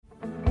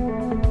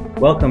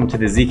Welcome to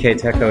the ZK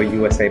Techo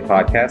USA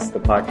podcast, the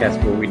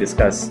podcast where we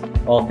discuss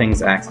all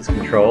things access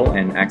control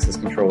and access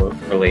control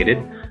related.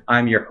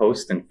 I'm your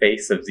host and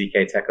face of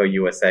ZK Techo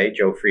USA,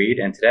 Joe Freed,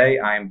 and today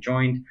I am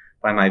joined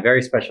by my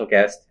very special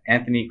guest,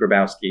 Anthony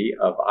Grabowski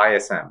of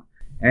ISM.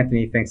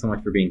 Anthony, thanks so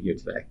much for being here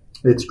today.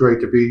 It's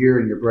great to be here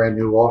in your brand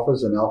new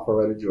office in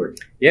Alpharetta,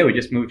 Georgia. Yeah, we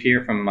just moved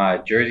here from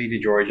Jersey to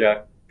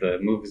Georgia. The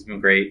move has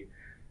been great.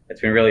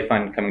 It's been really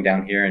fun coming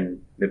down here,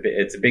 and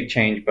it's a big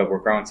change, but we're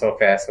growing so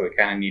fast, so we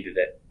kind of needed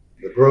it.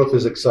 The growth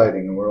is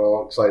exciting, and we're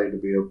all excited to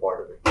be a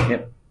part of it.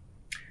 Yep.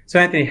 So,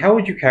 Anthony, how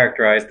would you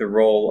characterize the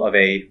role of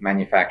a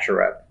manufacturer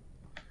rep?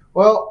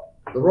 Well,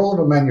 the role of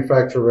a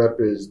manufacturer rep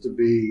is to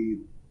be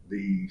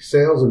the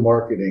sales and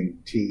marketing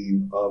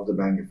team of the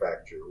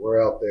manufacturer.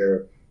 We're out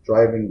there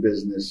driving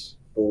business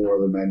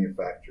for the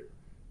manufacturer,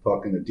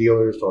 talking to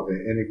dealers, talking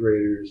to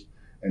integrators,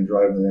 and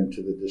driving them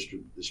to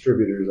the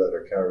distributors that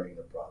are carrying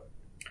the product.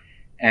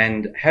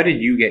 And how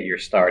did you get your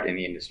start in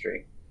the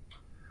industry?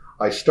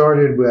 I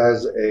started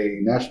as a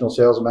national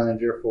sales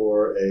manager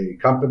for a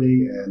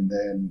company, and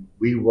then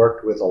we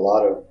worked with a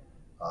lot of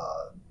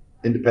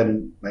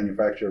independent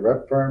manufacturer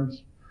rep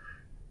firms.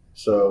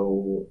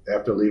 So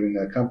after leaving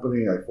that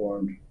company, I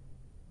formed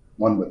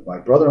one with my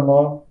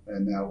brother-in-law,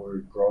 and now we're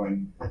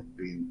growing and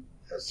being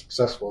as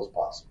successful as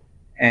possible.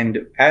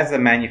 And as a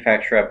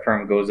manufacturer rep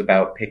firm goes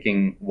about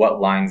picking what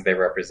lines they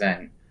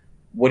represent,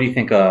 what do you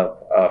think a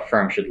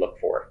firm should look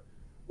for?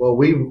 Well,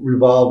 we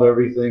revolve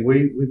everything.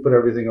 We put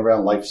everything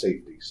around life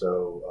safety.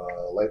 So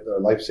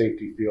our life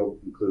safety field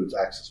includes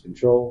access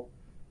control,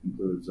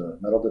 includes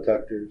metal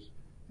detectors,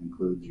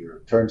 includes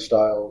your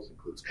turnstiles,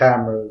 includes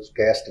cameras,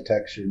 gas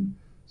detection.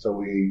 So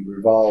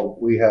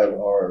we have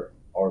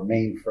our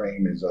main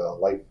frame is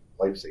life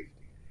safety.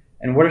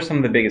 And what are some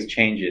of the biggest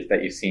changes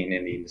that you've seen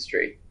in the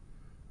industry?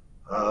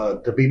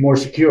 To be more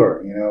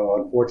secure. You know,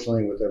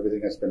 unfortunately, with everything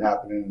that's been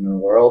happening in the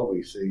world,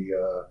 we see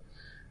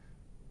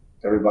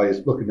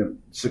everybody's looking to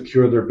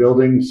secure their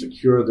buildings,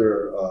 secure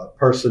their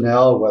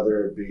personnel,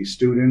 whether it be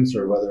students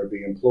or whether it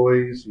be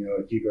employees, you know,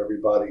 to keep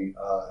everybody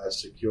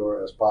as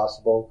secure as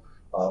possible,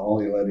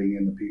 only letting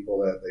in the people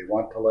that they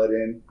want to let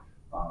in.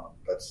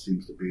 That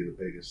seems to be the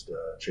biggest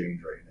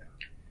change right now.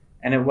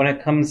 And when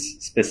it comes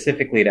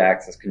specifically to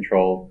access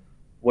control,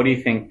 what do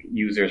you think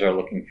users are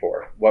looking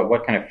for?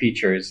 What kind of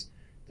features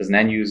does an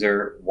end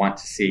user want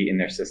to see in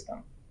their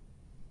system?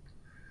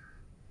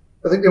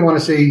 I think they want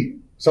to see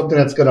something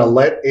that's going to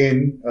let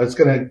in, it's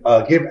going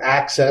to give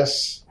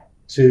access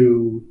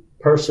to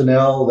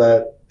personnel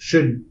that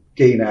should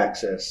gain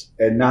access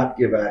and not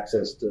give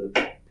access to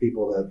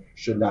people that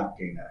should not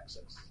gain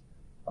access.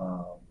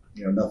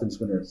 You know, nothing's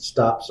going to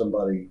stop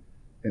somebody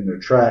in their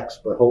tracks,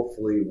 but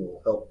hopefully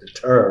will help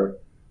deter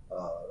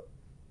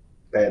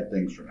bad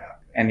things from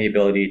happening. And the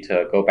ability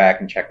to go back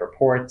and check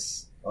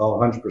reports. Oh,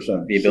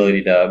 100%. The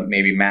ability to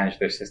maybe manage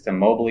their system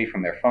mobily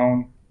from their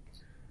phone.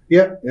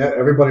 Yeah.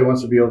 Everybody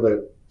wants to be able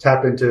to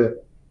tap into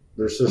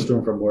their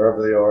system from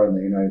wherever they are in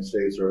the United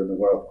States or in the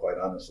world, quite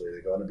honestly.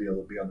 They want to be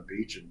able to be on the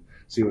beach and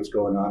see what's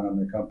going on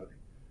their company.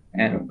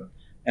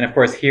 And of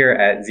course, here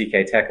at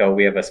ZK Techo,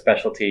 we have a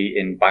specialty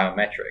in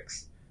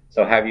biometrics.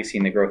 So have you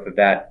seen the growth of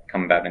that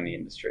come about in the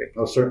industry?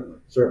 Oh,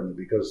 certainly,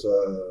 because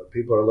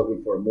people are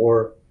looking for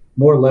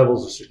more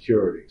levels of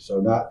security.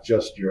 So not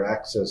just your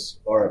access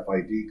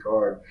RFID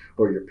card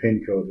or your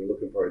PIN code. They're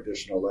looking for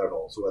additional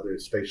levels, whether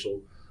it's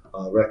facial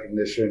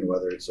recognition,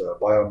 whether it's a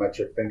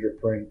biometric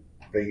fingerprint,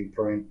 vein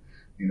print.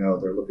 You know,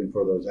 they're looking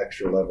for those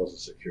extra levels of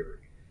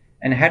security.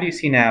 And how do you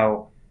see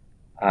now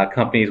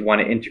companies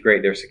want to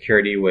integrate their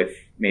security with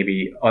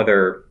maybe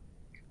other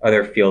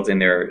fields in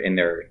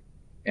their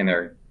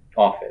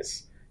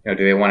office? You know,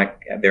 do they want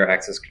their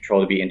access control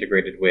to be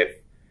integrated with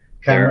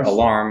cameras, their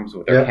alarms,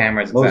 with their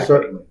cameras?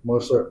 Exactly.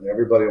 Most certainly.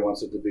 Everybody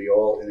wants it to be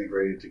all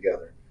integrated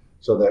together,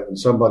 so that when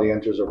somebody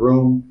enters a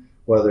room,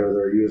 whether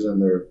they're using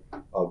their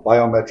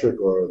biometric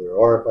or their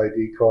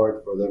RFID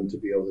card, for them to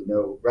be able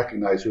to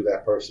recognize who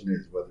that person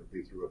is, whether it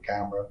be through a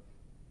camera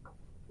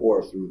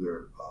or through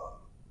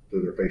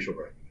their facial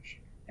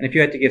recognition. And if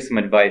you had to give some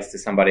advice to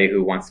somebody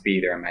who wants to be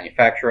either a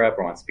manufacturer rep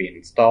or wants to be an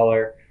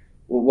installer,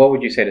 what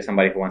would you say to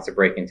somebody who wants to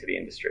break into the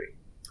industry?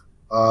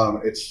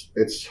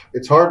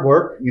 It's hard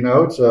work. You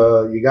know, it's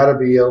you got to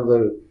be able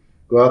to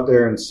go out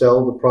there and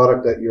sell the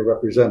product that you're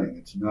representing.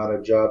 It's not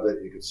a job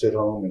that you could sit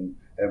home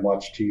and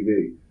watch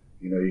TV.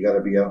 You know, you got to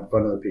be out in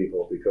front of the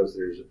people because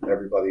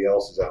everybody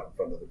else is out in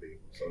front of the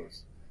people. So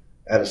it's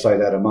out of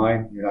sight, out of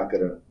mind. You're not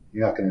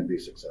gonna be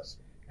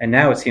successful. And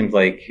now it seems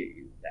like,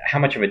 how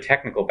much of a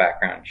technical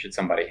background should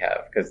somebody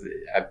have? Because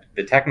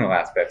the technical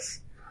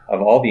aspects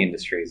of all the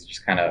industries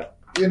just kind of,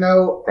 you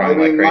know, I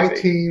mean, my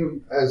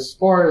team, as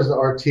far as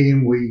our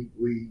team,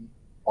 we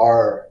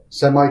are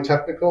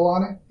semi-technical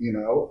on it. You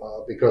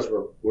know, because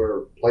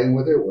we're playing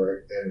with it,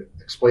 we're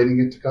explaining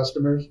it to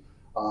customers.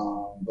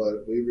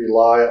 But we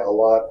rely a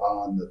lot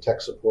on the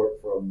tech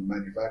support from the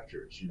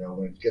manufacturers. You know,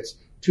 when it gets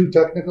too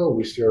technical,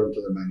 we steer them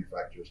to the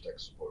manufacturer's tech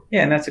support.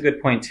 Yeah, and that's a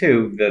good point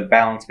too. The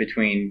balance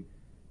between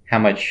how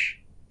much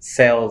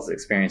sales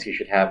experience you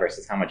should have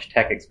versus how much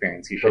tech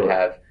experience you should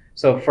have,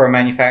 So for a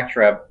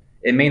manufacturer,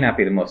 it may not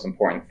be the most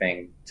important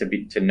thing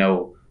to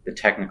know the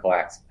technical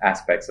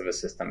aspects of a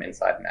system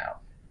inside and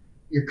out.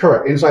 You're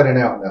correct. Inside and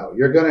out, no.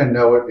 You're going to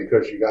know it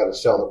because you got to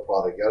sell the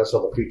product. You got to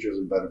sell the features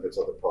and benefits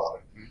of the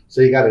product.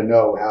 So you got to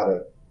know how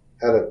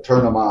to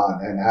turn them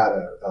on and how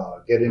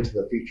to get into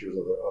the features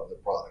of the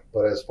product.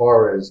 But as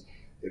far as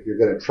if you're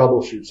going to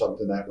troubleshoot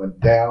something that went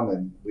down,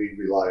 then we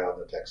rely on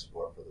the tech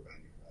support for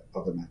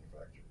the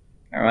manufacturer.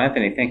 All right,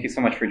 Anthony, thank you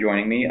so much for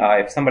joining me.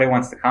 If somebody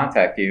wants to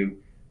contact you,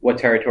 what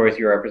territories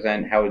you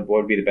represent, what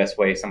would be the best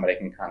way somebody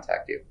can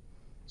contact you?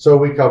 So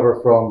we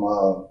cover from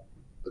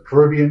the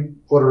Caribbean,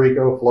 Puerto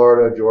Rico,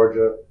 Florida,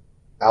 Georgia,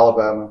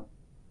 Alabama,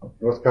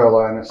 North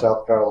Carolina,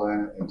 South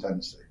Carolina, and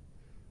Tennessee.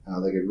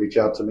 They can reach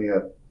out to me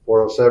at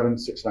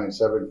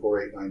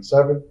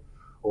 407-697-4897,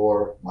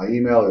 or my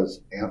email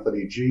is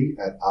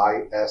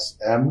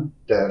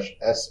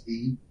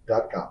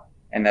anthonygr@ism-se.com.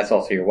 And that's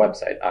also your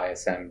website,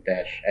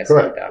 ism-se.com.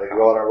 Correct. They can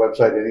go on our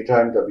website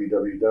anytime,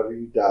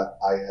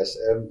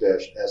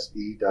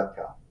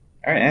 www.ism-se.com.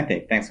 All right,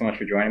 Anthony, thanks so much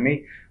for joining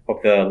me.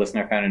 Hope the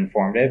listener found it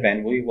informative,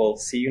 and we will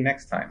see you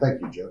next time. Thank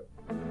you, Joe.